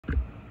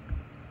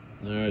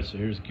Alright, so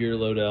here's gear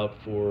loadout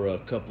for a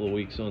couple of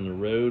weeks on the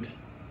road.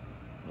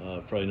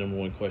 Probably number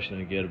one question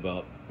I get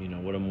about,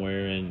 what I'm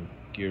wearing,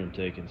 gear I'm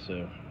taking,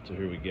 so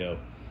here we go.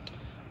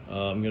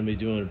 I'm going to be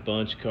doing a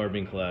bunch of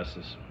carbine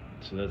classes.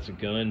 So that's a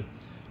gun,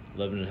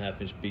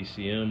 11.5-inch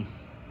BCM,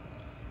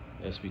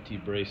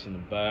 SVT brace in the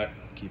back,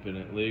 keeping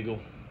it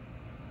legal.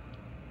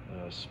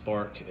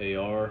 Spark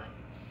AR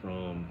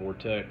from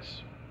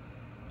Vortex,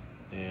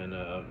 and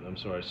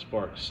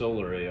Spark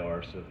Solar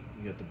AR, so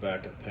you got the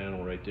backup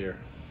panel right there.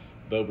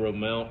 Bobro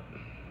mount,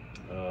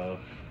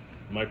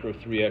 micro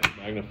 3x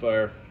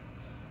magnifier,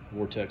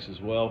 Vortex as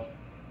well,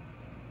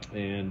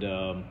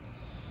 and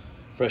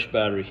fresh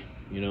battery,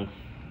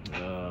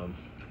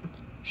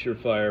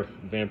 Surefire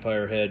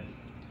Vampire head,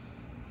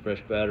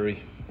 fresh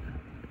battery.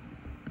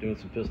 Doing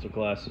some pistol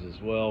classes as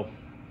well,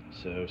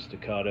 so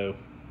Staccato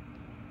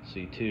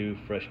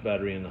C2, fresh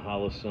battery in the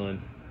hollow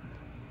sun.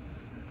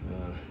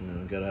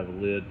 Gotta have a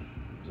lid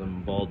because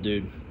I'm a bald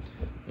dude.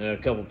 A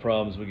couple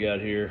problems we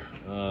got here.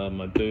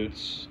 My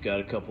boots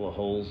got a couple of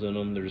holes in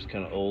them. They're just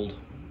kind of old,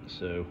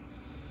 so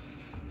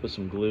put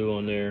some glue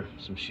on there,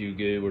 some shoe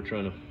goo. We're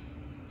trying to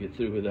get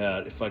through with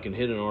that. If I can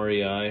hit an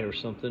REI or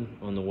something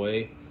on the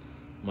way,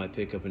 might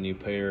pick up a new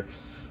pair.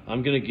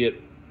 I'm gonna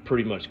get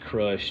pretty much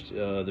crushed.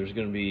 There's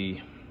gonna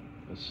be,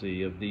 let's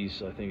see, of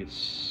these, I think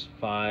it's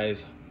 5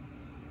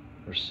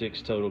 or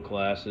 6 total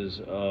classes.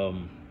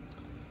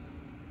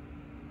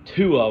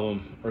 2 of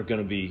them are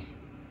going to be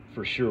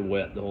for sure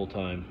wet the whole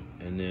time,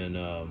 and then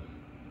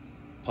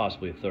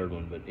possibly a third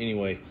one. But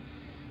anyway,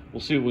 we'll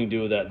see what we can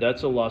do with that.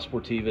 That's a La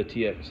Sportiva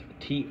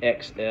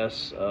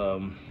TXS.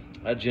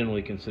 I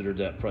generally consider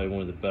that probably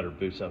one of the better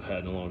boots I've had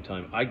in a long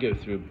time. I go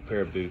through a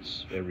pair of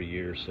boots every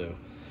year, so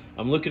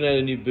I'm looking at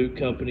a new boot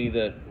company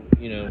that,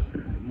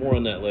 more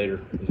on that later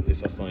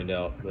if I find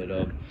out. But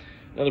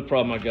another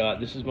problem I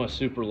got, this is my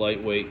super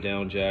lightweight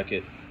down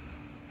jacket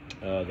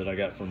that I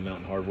got from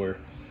Mountain Hardware.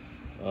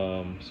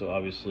 So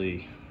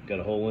obviously got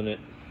a hole in it.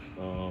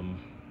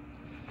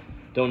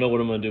 Don't know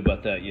what I'm going to do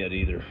about that yet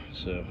either,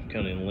 so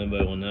kind of in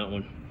limbo on that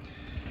one.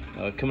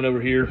 Coming over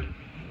here,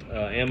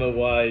 ammo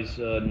wise,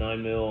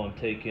 9mm. I'm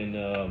taking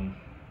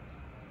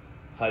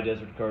High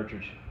Desert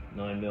cartridge,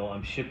 9mm.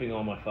 I'm shipping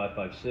all my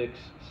 5.56,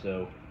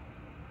 so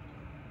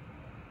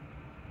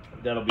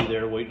that'll be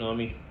there waiting on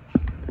me.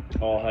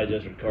 All High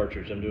Desert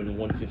cartridge. I'm doing a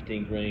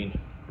 115 grain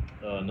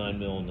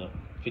 9mm and the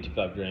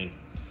 55 grain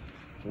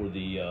for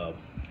the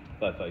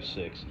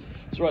 5.56.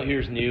 So right here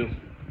is new.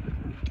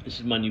 This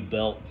is my new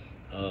belt,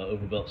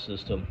 overbelt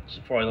system,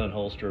 Safari Line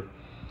holster.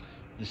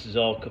 This is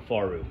all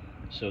Kifaru,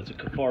 so it's a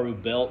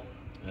Kifaru belt.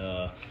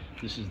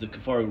 This is the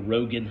Kifaru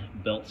Rogan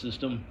belt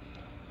system.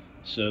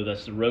 So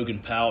that's the Rogan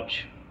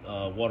pouch,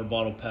 water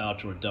bottle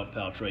pouch or a dump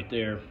pouch right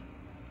there.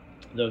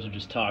 Those are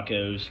just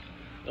tacos.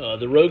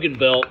 The Rogan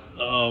belt,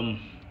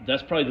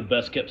 that's probably the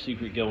best kept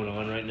secret going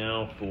on right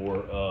now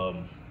for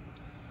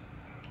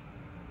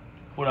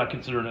what I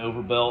consider an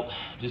overbelt,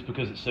 just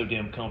because it's so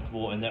damn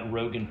comfortable. And that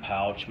Rogan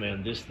pouch,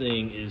 man, this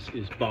thing is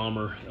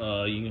bomber.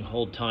 You can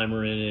hold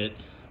timer in it,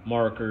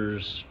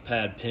 markers,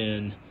 pad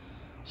pen,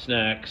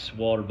 snacks,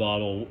 water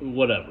bottle,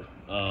 whatever.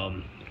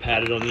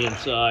 Padded on the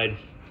inside.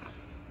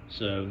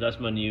 So that's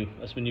my new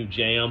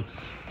jam.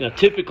 Now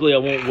typically I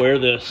won't wear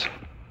this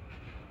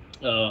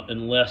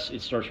unless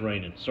it starts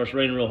raining. It starts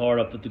raining real hard,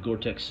 I'll put the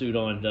Gore-Tex suit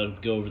on, that'll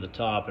go over the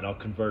top, and I'll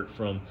convert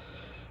from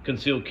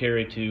concealed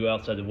carry to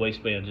outside the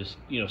waistband, just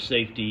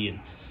safety, and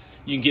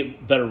you can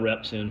get better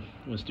reps in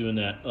when it's doing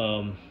that.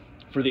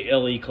 For the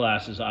LE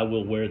classes, I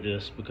will wear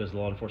this because the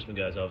law enforcement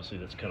guys, obviously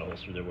that's the kind of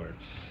holster they're wearing.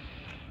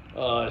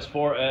 As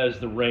far as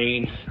the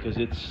rain, because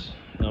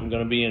I'm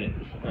going to be in it.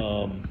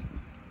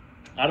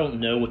 I don't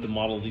know what the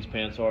model of these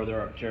pants are.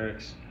 They're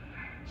Arc'teryx,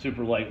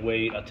 super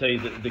lightweight. I'll tell you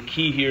the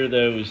key here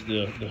though is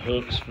the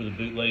hooks for the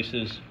boot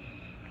laces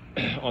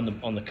on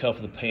the cuff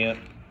of the pant.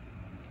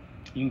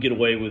 You can get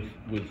away with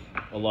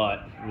a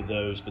lot with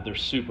those, but they're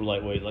super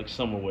lightweight, like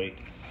summer weight,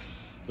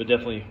 but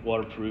definitely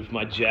waterproof.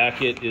 My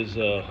jacket is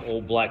a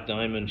old Black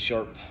Diamond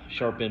sharp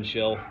end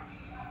shell,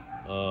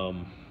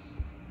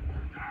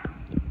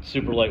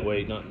 super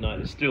lightweight. Not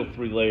it's still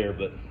 3-layer,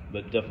 but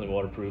definitely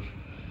waterproof.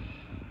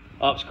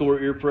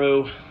 OpsCore Ear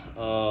Pro,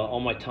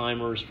 all my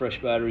timers, fresh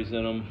batteries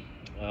in them.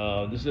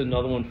 This is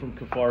another one from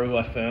Kifaru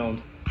I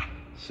found.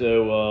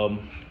 So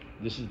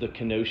this is the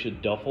Kenosha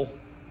duffel.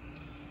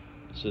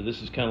 So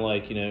this is kind of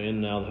like, in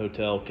and out of the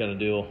hotel kind of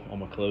deal. All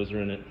my clothes are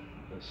in it.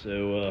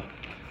 So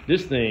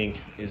this thing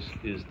is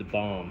the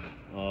bomb.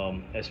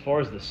 As far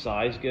as the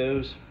size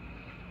goes,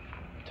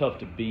 tough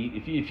to beat.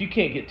 If you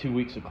can't get 2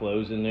 weeks of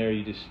clothes in there,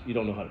 you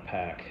don't know how to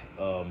pack.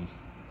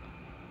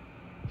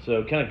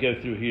 So kind of go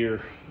through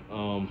here,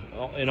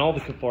 and all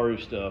the Kifaru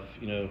stuff,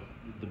 the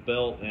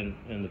belt and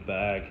the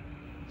bag,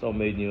 it's all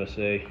made in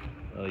USA,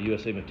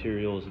 USA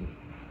materials and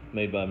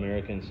made by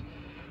Americans.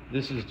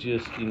 This is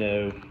just,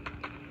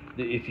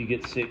 if you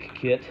get sick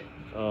kit,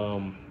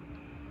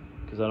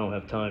 because I don't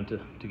have time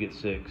to get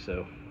sick,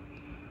 so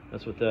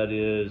that's what that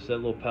is. That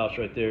little pouch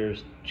right there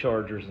is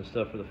chargers and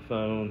stuff for the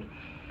phone.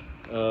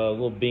 A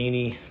little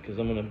beanie because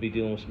I'm going to be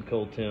dealing with some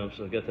cold temps.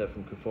 So I got that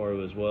from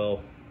Cafaro as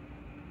well.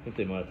 I think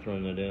they might have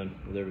thrown that in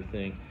with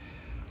everything.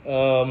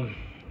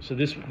 So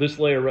this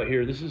layer right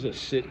here, this is a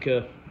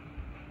Sitka,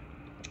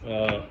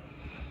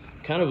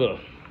 kind of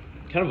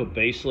a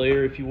base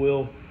layer, if you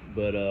will.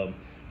 But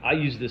I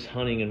use this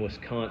hunting in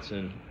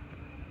Wisconsin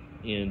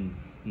in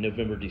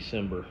November,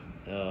 December.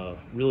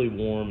 Really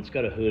warm. It's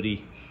got a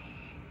hoodie,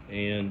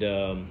 and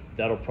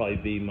that'll probably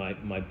be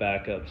my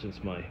backup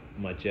since my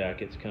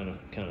jacket's kind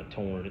of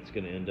torn. It's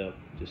going to end up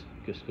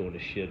just going to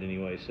shit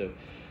anyway. So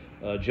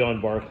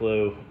John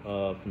Barklow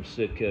from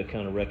Sitka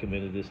kind of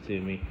recommended this to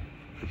me.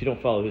 If you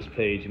don't follow his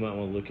page, you might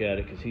want to look at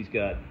it because he's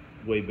got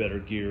way better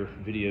gear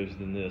videos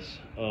than this.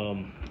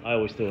 I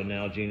always throw a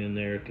Nalgene in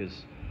there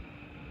because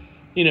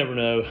you never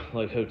know,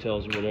 like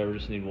hotels or whatever,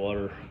 just need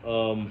water.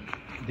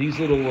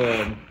 These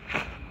little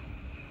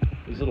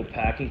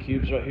packing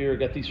cubes right here, I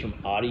got these from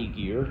Audi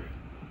Gear.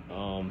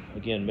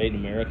 Again, made in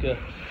America.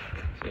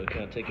 So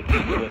kind of take a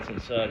peek at what's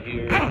inside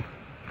here.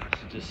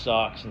 This is just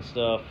socks and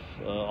stuff,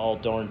 all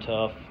darn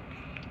tough.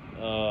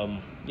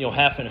 You know,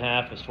 half and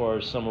half as far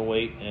as summer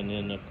weight, and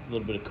then a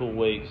little bit of cool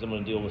weight because I'm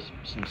going to deal with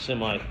some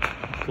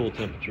semi-cool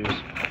temperatures.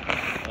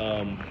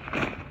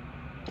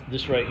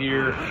 This right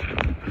here,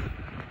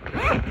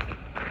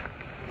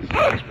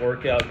 this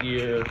workout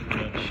gear, you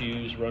know,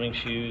 shoes, running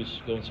shoes,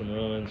 going some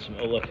runs, some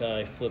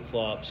Olakai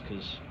flip-flops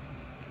because,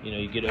 you know,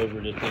 you get over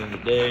it at the end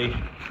of the day.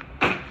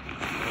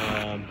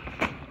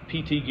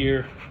 PT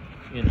gear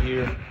in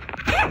here.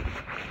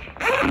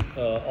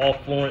 All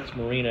Florence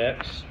Marine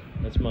X.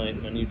 That's my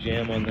new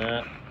jam on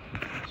that.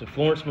 So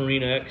Florence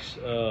Marine X,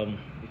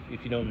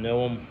 if you don't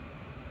know them,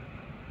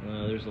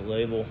 there's the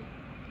label.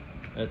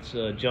 That's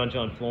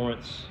John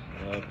Florence,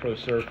 pro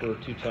surfer,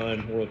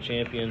 2-time world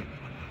champion.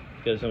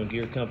 Got his own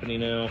gear company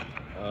now.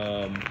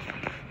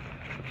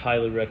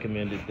 Highly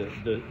recommended.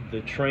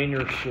 The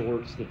trainer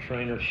shorts, the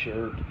trainer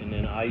shirt, and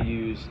then I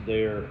use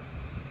their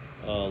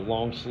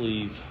long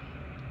sleeve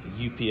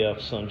UPF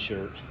sun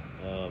shirt.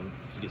 If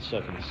you get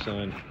stuck in the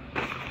sun.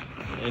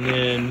 And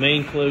then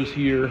main clothes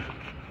here,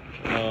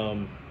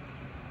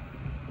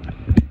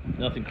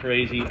 nothing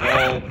crazy,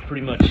 all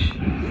pretty much,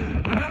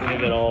 I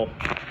got all,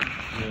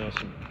 you know,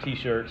 some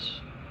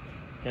t-shirts,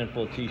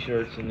 handful of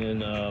t-shirts, and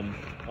then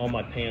all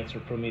my pants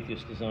are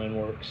Prometheus Design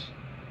Works,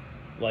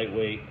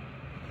 lightweight,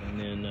 and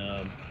then,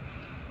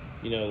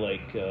 you know,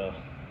 like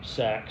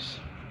Sacs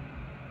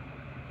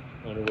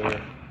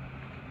underwear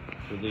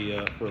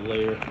for a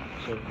layer,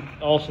 so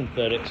all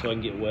synthetic so I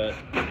can get wet,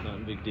 not a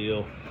big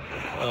deal.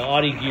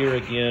 Audi Gear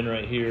again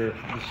right here.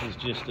 This is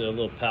just a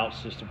little pouch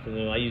system for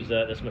them. I use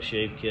that. That's my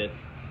shave kit.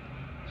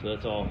 So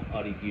that's all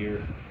Audi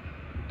Gear.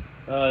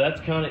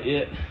 That's kind of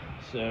it.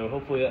 So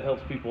hopefully that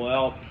helps people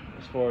out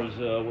as far as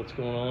what's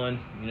going on.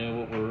 You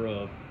know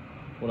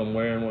what I'm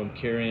wearing, what I'm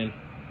carrying.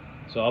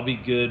 So I'll be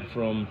good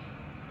from,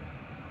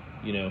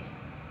 you know,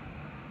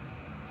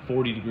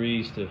 40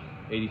 degrees to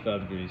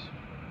 85 degrees.